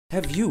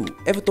Have you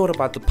ever thought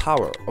about the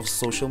power of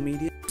social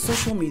media?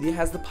 Social media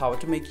has the power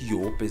to make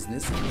your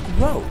business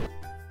grow.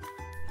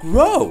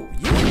 Grow!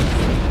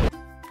 Yeah!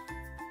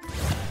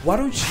 Why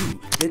don't you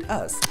let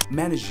us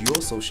manage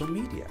your social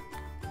media?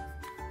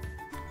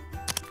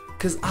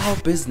 Because our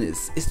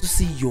business is to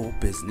see your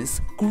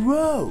business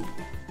grow.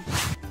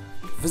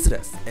 Visit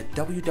us at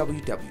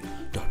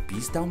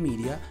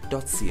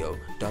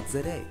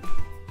www.bstownmedia.co.za.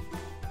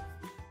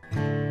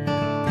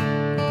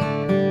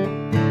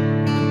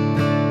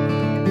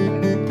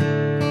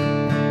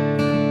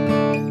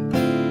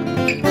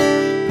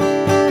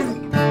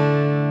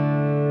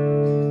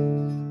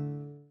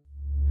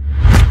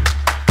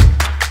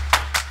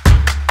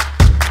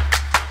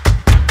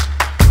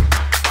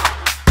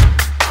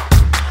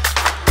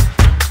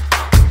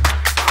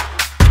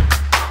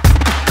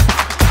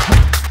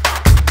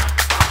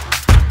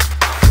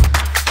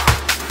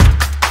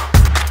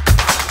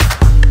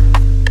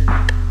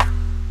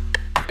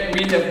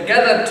 We have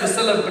gathered to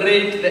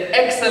celebrate the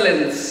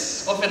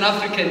excellence of an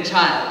African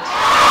child.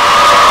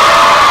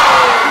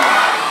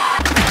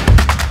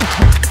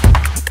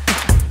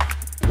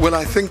 Well,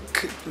 I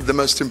think the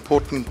most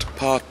important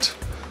part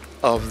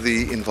of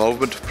the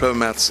involvement of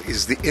Promaths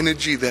is the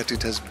energy that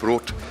it has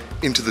brought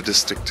into the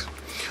district.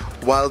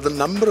 While the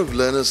number of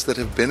learners that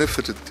have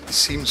benefited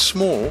seems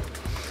small,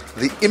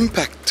 the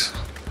impact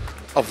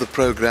of the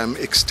program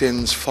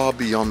extends far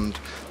beyond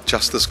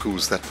just the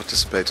schools that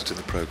participated in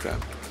the program.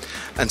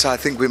 And so I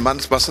think we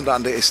mustn't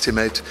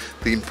underestimate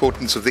the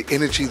importance of the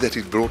energy that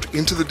it brought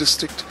into the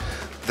district,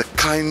 the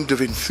kind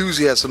of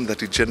enthusiasm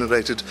that it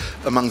generated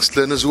amongst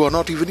learners who are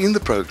not even in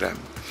the program,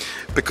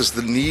 because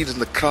the need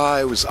and the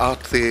cry was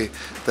out there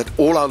that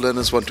all our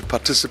learners want to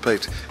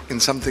participate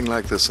in something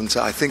like this. And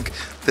so I think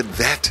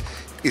that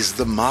is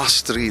the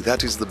mastery,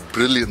 that is the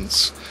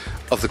brilliance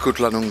of the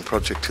Kutlwanong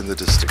project in the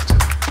district.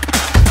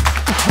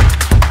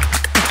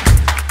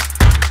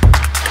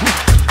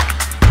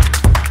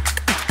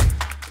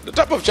 The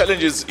type of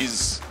challenges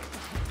is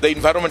the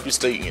environment we're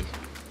staying in.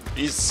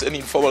 It's an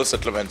informal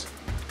settlement,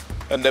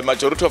 and the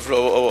majority of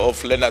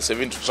learners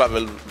having to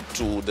travel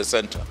to the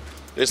center.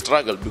 They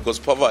struggle because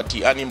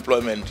poverty,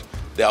 unemployment,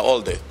 they are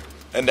all there.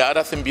 And the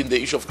other thing being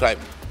the issue of crime.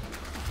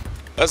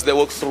 As they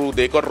walk through,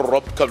 they got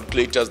robbed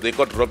calculators, they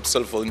got robbed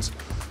cell phones.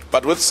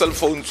 But with cell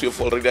phones,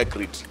 we've already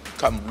agreed.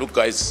 Come, look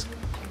guys,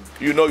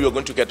 you know you're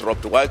going to get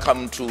robbed. Why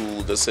come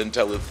to the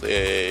center with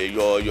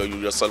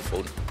your cell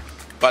phone?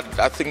 But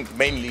I think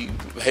mainly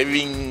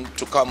having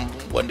to come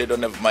when they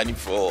don't have money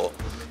for,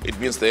 it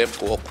means they have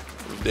to walk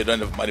if they don't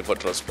have money for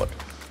transport.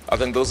 I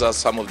think those are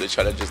some of the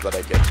challenges that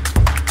I get.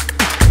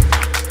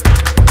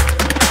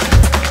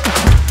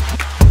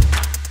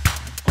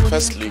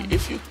 Firstly,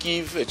 if you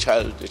give a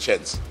child a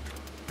chance,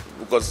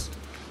 because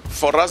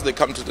for us they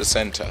come to the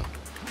center,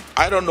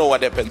 I don't know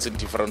what happens in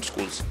different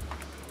schools.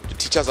 The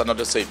teachers are not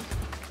the same.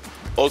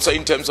 Also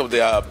in terms of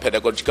their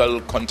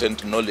pedagogical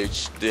content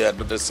knowledge, they are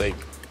not the same.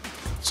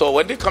 So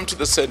when they come to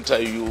the center,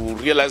 you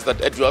realize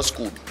that at your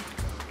school,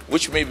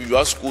 which may be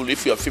your school,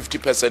 if you are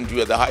 50%, you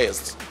are the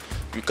highest.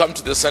 You come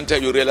to the center,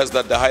 you realize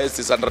that the highest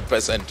is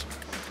 100%.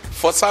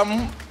 For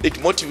some, it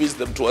motivates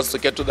them to us to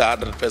get to the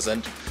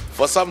 100%.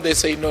 For some, they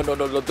say, no,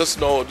 this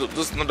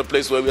is not the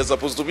place where we are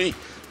supposed to be,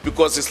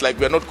 because it's like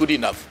we are not good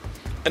enough.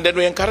 And then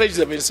we encourage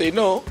them and say,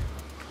 no,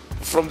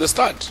 from the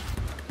start,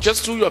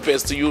 just do your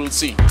best, you will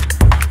see.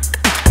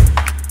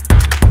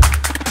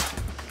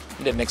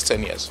 In the next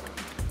 10 years.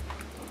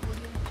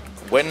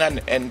 When I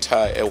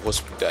enter a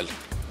hospital,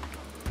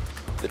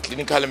 the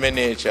clinical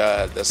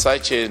manager, the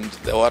sergeant,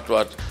 the what,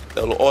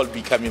 they will all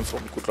be coming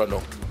from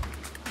Kutlwanong.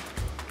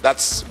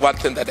 That's one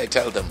thing that I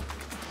tell them.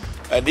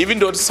 And even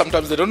though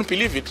sometimes they don't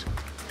believe it,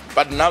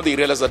 but now they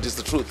realize that it's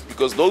the truth.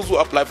 Because those who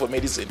apply for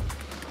medicine,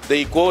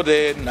 they go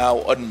there now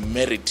on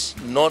merit,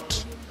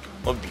 not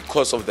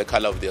because of the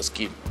color of their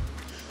skin.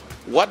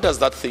 What does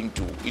that thing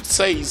do? It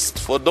says,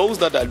 for those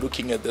that are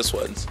looking at this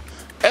ones,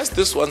 as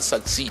this one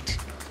succeed,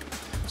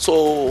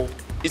 so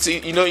it's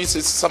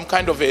some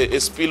kind of a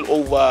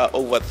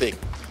spillover thing.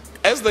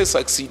 As they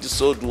succeed,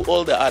 so do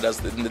all the others.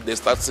 Then they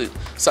start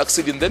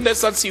succeeding. Then they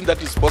start seeing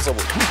that it's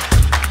possible.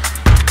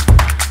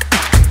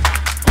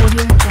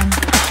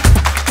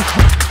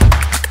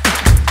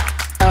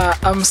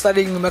 I'm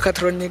studying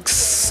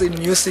mechatronics in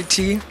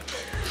UCT.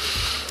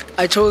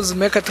 I chose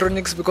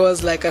mechatronics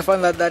because I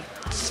found that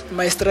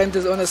my strength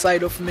is on the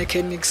side of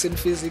mechanics and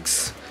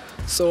physics.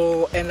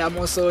 So, and I'm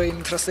also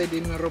interested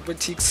in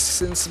robotics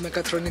since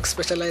mechatronics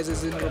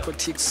specializes in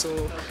robotics,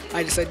 so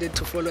I decided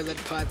to follow that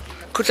path.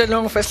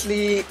 Kutlwanong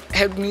firstly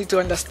helped me to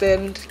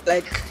understand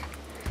a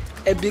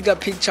bigger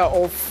picture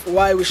of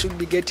why we should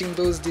be getting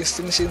those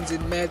distinctions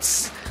in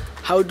maths.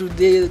 How do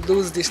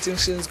those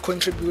distinctions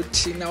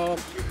contribute in our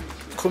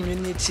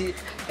community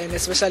and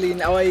especially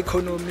in our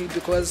economy,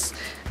 because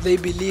they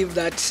believe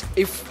that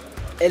if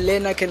a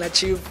learner can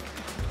achieve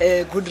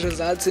good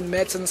results in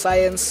maths and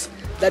science,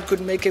 that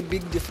could make a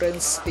big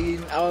difference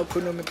in our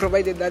economy,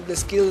 provided that the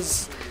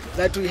skills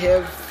that we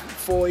have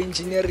for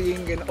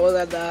engineering and all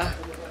other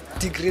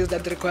degrees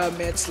that require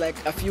maths,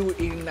 a few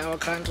in our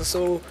country.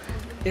 So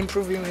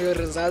improving your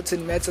results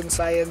in maths and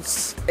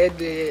science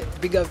add a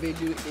bigger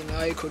value in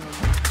our economy.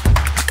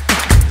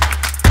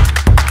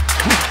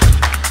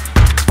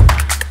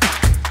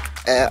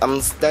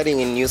 I'm studying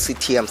in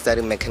UCT, I'm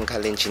studying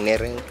mechanical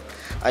engineering.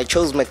 I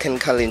chose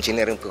mechanical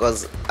engineering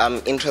because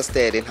I'm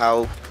interested in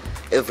how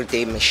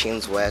everyday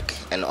machines work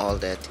and all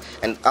that.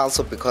 And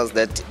also because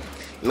that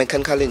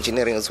mechanical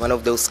engineering is one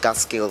of those scarce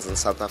skills in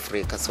South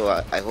Africa, so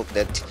I hope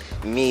that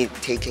me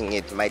taking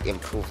it might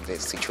improve the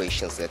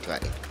situations that we're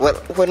in. Well,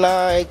 when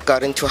I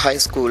got into high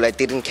school, I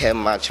didn't care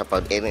much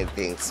about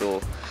anything, so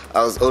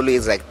I was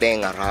always like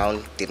playing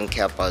around, didn't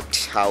care about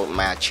how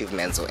my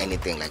achievements or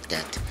anything like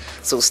that.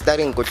 So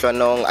studying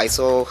Kutlwanong, I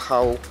saw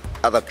how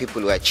other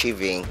people were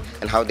achieving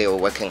and how they were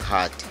working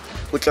hard.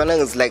 Kutlwanong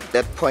is like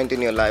that point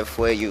in your life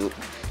where you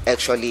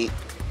actually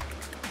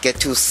get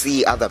to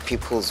see other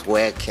people's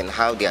work and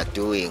how they are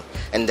doing,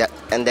 and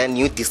then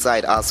you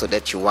decide also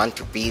that you want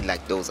to be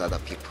like those other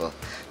people.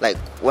 Like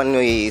when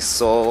we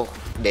saw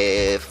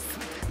the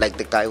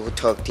guy who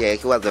talked here,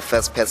 he was the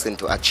first person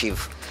to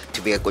achieve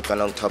to be a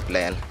Kutlwanong top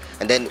laner.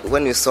 And then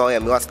when we saw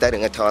him, he was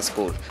studying at our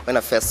school. When I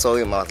first saw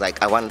him, I was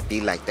like, I want to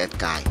be like that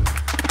guy.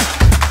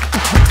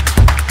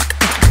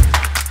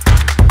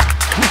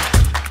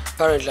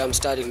 Currently, I'm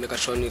studying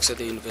mechatronics at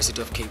the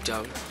University of Cape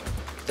Town.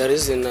 The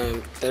reason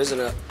I'm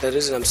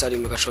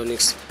studying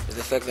mechatronics is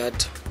the fact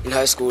that in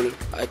high school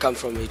I come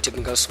from a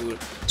technical school,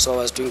 so I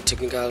was doing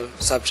technical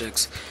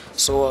subjects.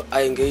 So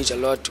I engage a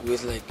lot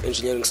with like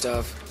engineering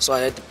stuff. So I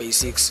had the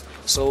basics.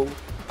 So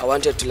I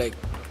wanted to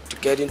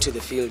get into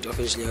the field of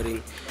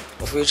engineering,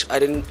 of which I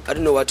didn't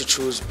know what to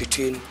choose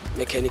between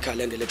mechanical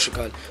and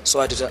electrical. So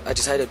I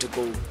decided to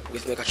go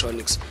with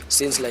mechatronics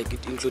since like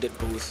it included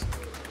both.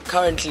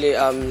 Currently,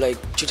 I'm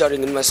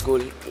tutoring in my school,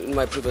 in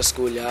my previous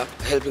school, yeah,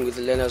 helping with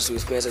the learners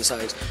with maths and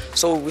science.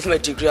 So with my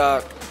degree,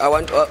 I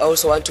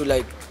also want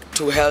to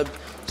help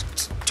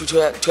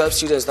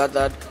students that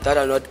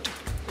are not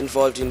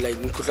involved in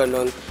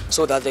Kutlwanong,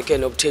 so that they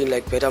can obtain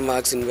better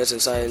marks in maths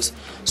and science.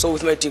 So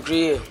with my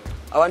degree,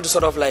 I want to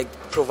sort of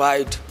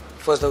provide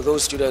for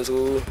those students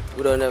who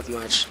don't have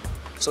much,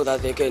 so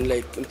that they can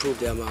improve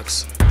their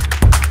marks.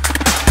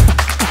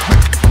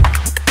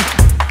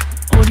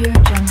 Audio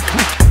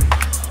Jungle.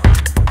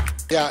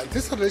 Yeah,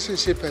 this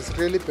relationship has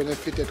really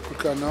benefited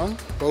Kutlwanong,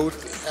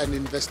 both and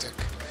Investec.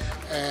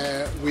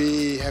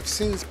 We have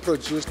since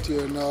produced,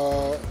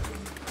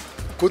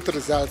 good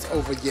results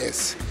over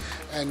years.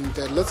 And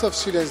lots of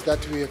students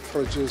that we have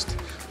produced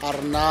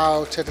are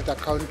now chartered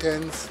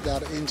accountants, they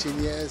are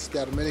engineers, they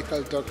are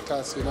medical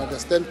doctors, the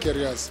STEM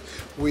careers.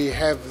 We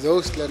have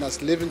those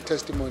learners, living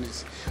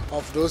testimonies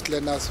of those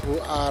learners who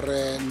are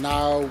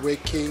now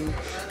working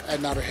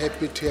and are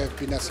happy to have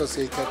been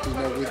associated,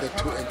 with the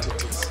two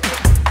entities.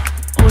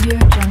 Audio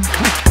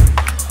Jungle.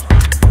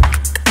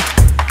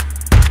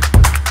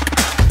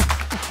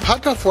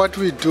 Part of what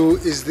we do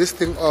is this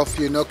thing of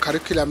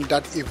curriculum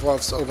that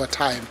evolves over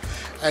time,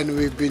 and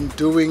we've been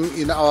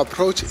doing our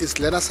approach is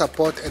learner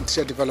support and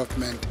teacher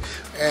development.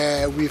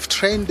 We've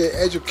trained the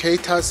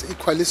educators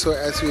equally so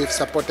as we've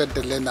supported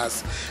the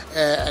learners,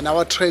 and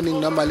our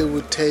training normally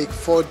would take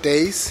 4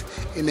 days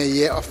in a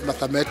year of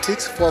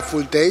mathematics, 4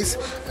 full days,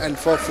 and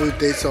 4 full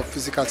days of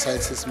physical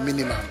sciences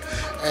minimum.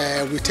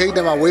 We take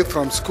them away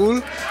from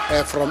school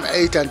from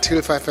 8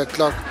 until 5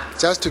 o'clock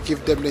just to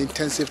give them the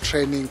intensive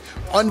training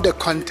on the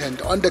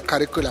content, on the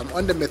curriculum,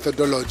 on the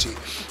methodology.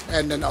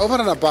 And then over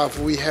and above,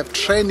 we have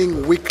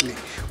training weekly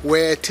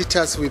where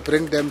teachers, we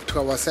bring them to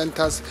our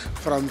centers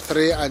from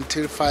 3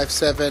 until 5,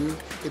 7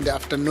 in the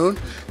afternoon,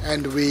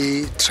 and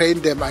we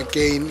train them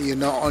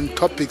again, on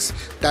topics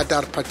that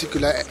are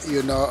particular,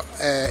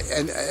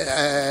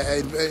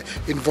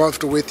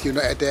 involved with,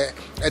 at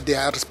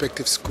their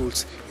respective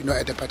schools,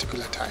 at a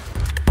particular time.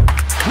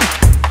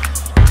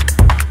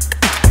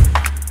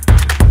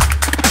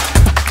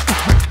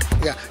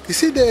 Yeah, you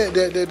see,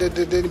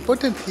 the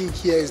important thing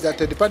here is that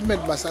the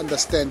Department of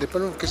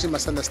Education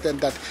must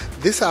understand that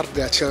these are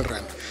their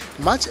children.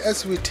 Much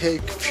as we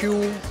take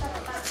few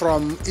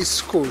from each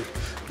school,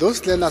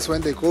 those learners,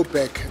 when they go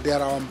back, they are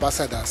our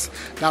ambassadors.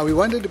 Now, we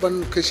want the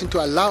Department of Education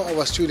to allow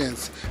our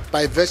students,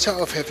 by virtue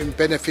of having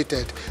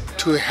benefited,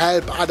 to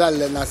help other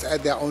learners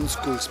at their own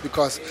schools,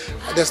 because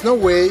there's no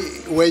way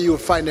where you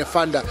find a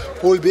funder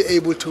who will be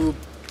able to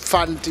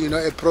fund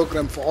a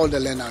program for all the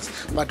learners.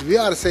 But we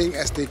are saying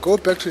as they go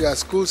back to their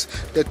schools,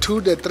 the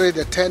 2, the 3,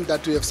 the 10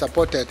 that we have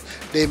supported,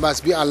 they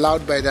must be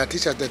allowed by their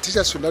teachers. The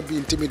teachers should not be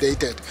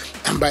intimidated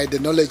by the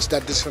knowledge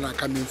that these children are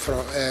coming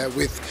from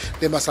with.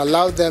 They must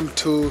allow them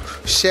to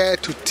share,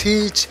 to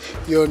teach,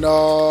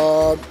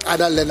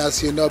 other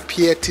learners,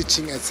 peer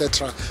teaching,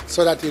 etc.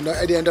 So that,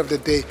 at the end of the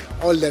day,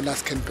 all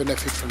learners can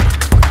benefit from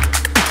it.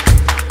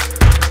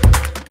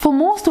 For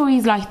more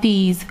stories like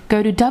these,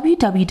 go to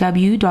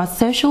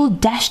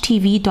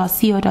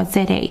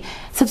www.social-tv.co.za.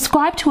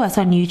 Subscribe to us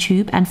on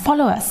YouTube and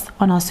follow us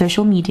on our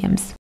social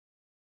mediums.